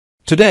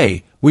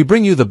Today, we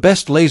bring you the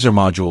best laser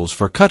modules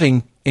for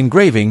cutting,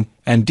 engraving,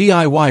 and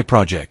DIY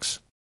projects.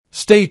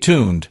 Stay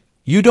tuned,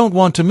 you don't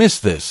want to miss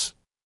this.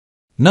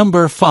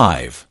 Number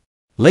 5.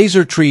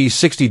 Laser Tree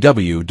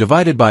 60W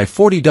divided by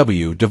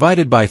 40W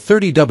divided by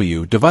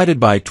 30W divided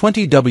by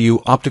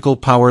 20W Optical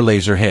Power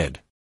Laser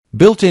Head.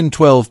 Built-in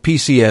 12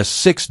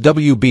 PCS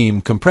 6W beam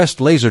compressed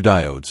laser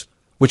diodes,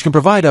 which can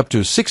provide up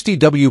to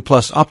 60W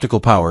plus optical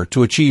power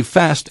to achieve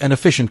fast and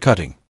efficient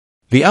cutting.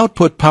 The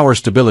output power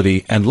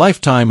stability and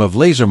lifetime of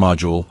laser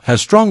module has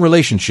strong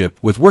relationship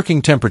with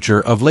working temperature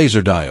of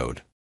laser diode.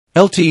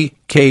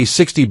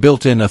 LTK60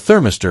 built-in a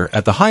thermistor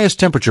at the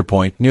highest temperature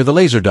point near the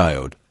laser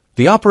diode.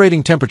 The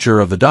operating temperature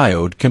of the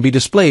diode can be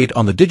displayed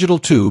on the digital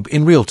tube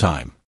in real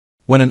time.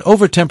 When an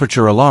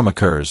over-temperature alarm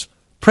occurs,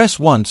 press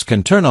once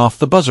can turn off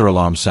the buzzer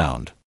alarm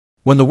sound.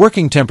 When the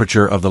working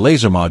temperature of the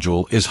laser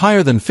module is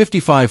higher than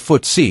 55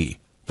 foot C,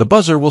 the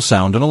buzzer will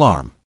sound an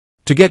alarm.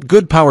 To get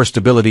good power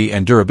stability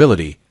and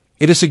durability,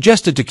 it is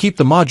suggested to keep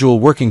the module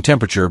working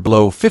temperature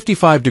below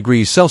 55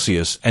 degrees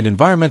Celsius and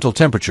environmental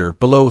temperature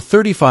below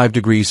 35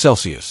 degrees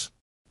Celsius.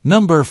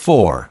 Number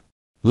 4.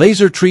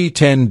 Laser Tree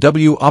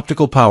 10W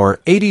Optical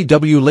Power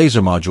 80W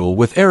Laser Module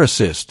with Air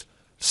Assist,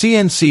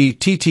 CNC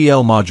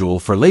TTL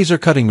Module for Laser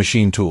Cutting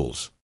Machine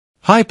Tools.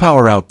 High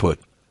Power Output,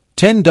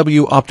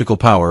 10W Optical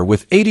Power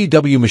with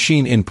 80W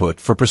Machine Input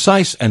for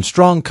precise and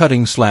strong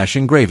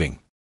cutting/engraving.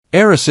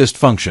 Air Assist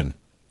Function,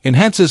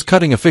 enhances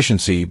cutting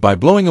efficiency by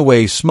blowing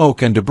away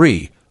smoke and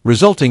debris,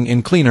 resulting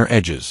in cleaner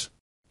edges.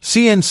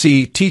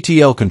 CNC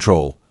TTL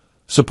Control,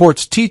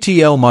 supports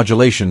TTL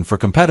modulation for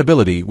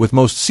compatibility with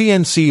most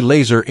CNC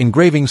laser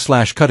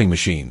engraving/cutting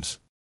machines.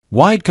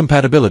 Wide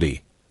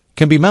compatibility,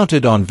 can be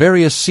mounted on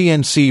various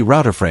CNC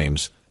router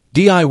frames,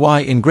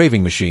 DIY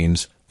engraving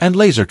machines, and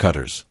laser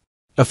cutters.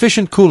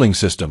 Efficient cooling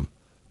system,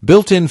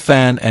 built-in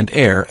fan and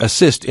air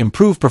assist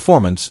improve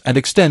performance and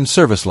extend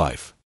service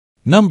life.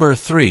 Number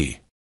 3.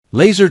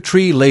 Laser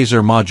Tree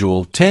Laser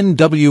Module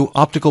 10W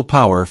Optical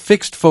Power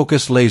Fixed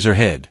Focus Laser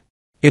Head.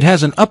 It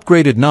has an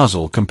upgraded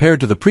nozzle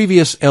compared to the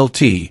previous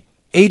LT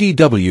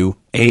 80W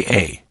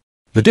AA.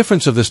 The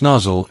difference of this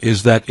nozzle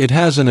is that it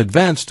has an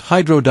advanced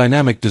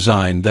hydrodynamic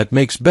design that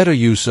makes better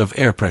use of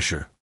air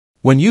pressure.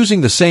 When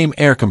using the same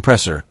air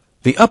compressor,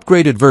 the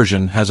upgraded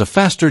version has a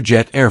faster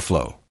jet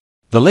airflow.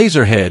 The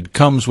laser head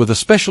comes with a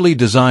specially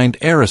designed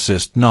air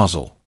assist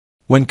nozzle.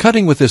 When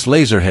cutting with this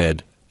laser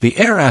head, the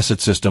air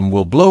assist system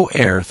will blow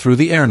air through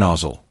the air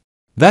nozzle.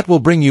 That will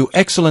bring you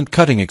excellent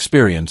cutting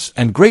experience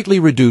and greatly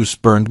reduce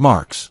burned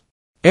marks.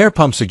 Air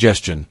pump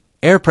suggestion,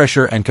 air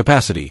pressure and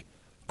capacity,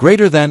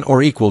 greater than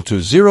or equal to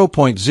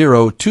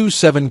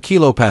 0.027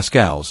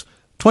 kilopascals,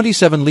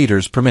 27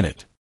 liters per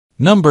minute.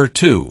 Number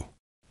 2.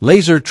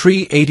 Laser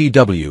Tree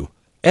 80W,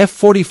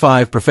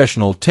 F45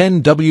 Professional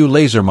 10W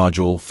Laser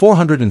Module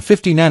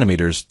 450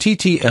 nanometers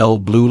TTL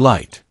Blue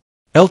Light.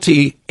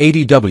 LT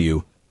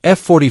 80W,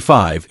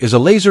 F45 is a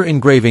laser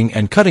engraving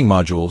and cutting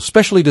module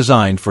specially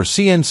designed for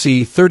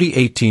CNC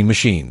 3018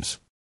 machines.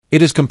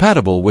 It is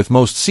compatible with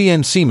most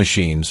CNC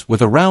machines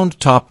with a round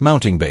top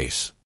mounting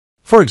base.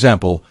 For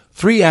example,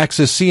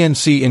 3-axis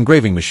CNC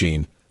engraving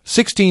machine,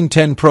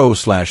 1610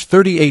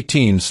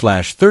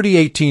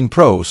 Pro/3018/3018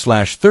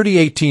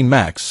 Pro/3018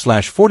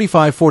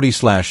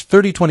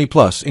 Max/4540/3020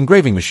 Plus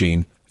engraving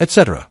machine,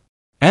 etc.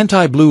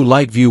 Anti-blue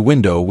light view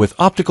window with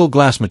optical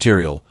glass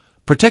material,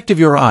 protective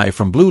your eye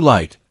from blue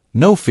light,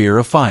 no fear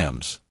of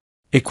FIAMs.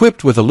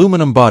 Equipped with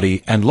aluminum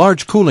body and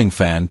large cooling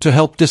fan to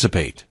help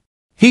dissipate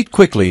heat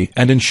quickly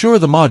and ensure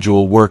the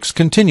module works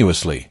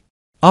continuously.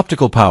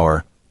 Optical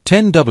power,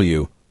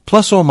 10W,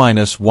 plus or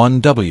minus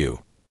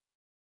 1W.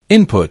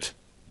 Input,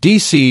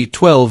 DC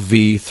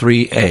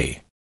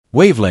 12V3A.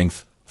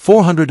 Wavelength,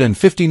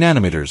 450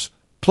 nanometers,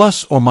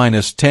 plus or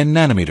minus 10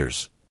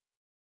 nanometers.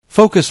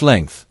 Focus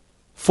length,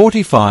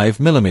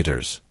 45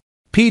 millimeters.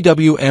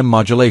 PWM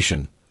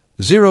modulation,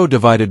 0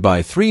 divided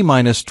by 3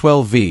 minus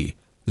 12V,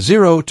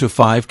 0 to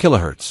 5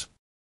 kHz.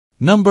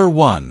 Number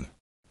 1.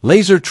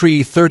 Laser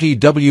Tree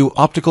 30W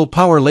Optical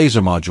Power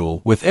Laser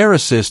Module with Air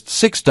Assist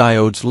 6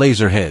 diodes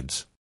laser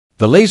heads.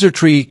 The Laser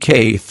Tree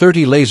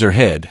K30 laser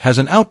head has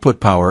an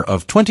output power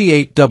of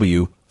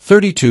 28W,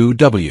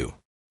 32W.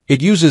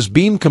 It uses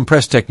beam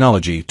compressed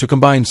technology to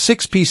combine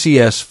 6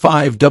 PCS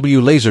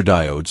 5W laser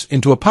diodes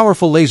into a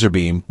powerful laser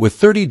beam with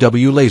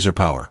 30W laser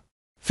power.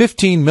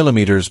 15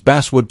 mm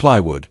basswood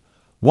plywood,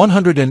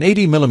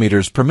 180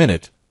 mm per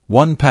minute,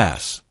 1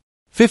 pass.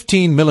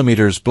 15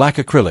 mm black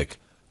acrylic,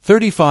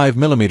 35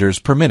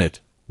 mm per minute,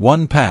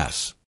 1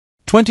 pass.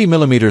 20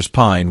 mm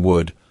pine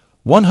wood,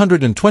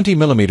 120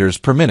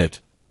 mm per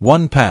minute,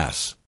 1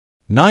 pass.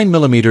 9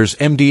 mm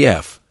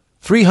MDF,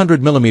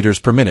 300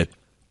 mm per minute,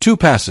 2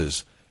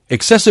 passes.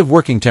 Excessive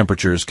working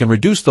temperatures can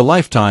reduce the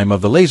lifetime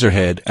of the laser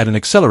head at an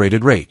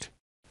accelerated rate.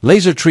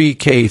 Laser Tree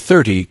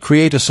K30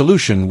 create a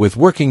solution with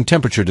working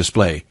temperature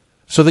display,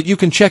 so that you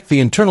can check the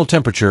internal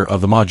temperature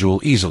of the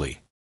module easily.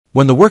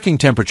 When the working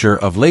temperature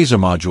of laser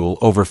module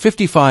over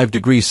 55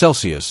 degrees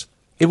Celsius,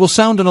 it will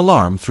sound an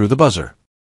alarm through the buzzer.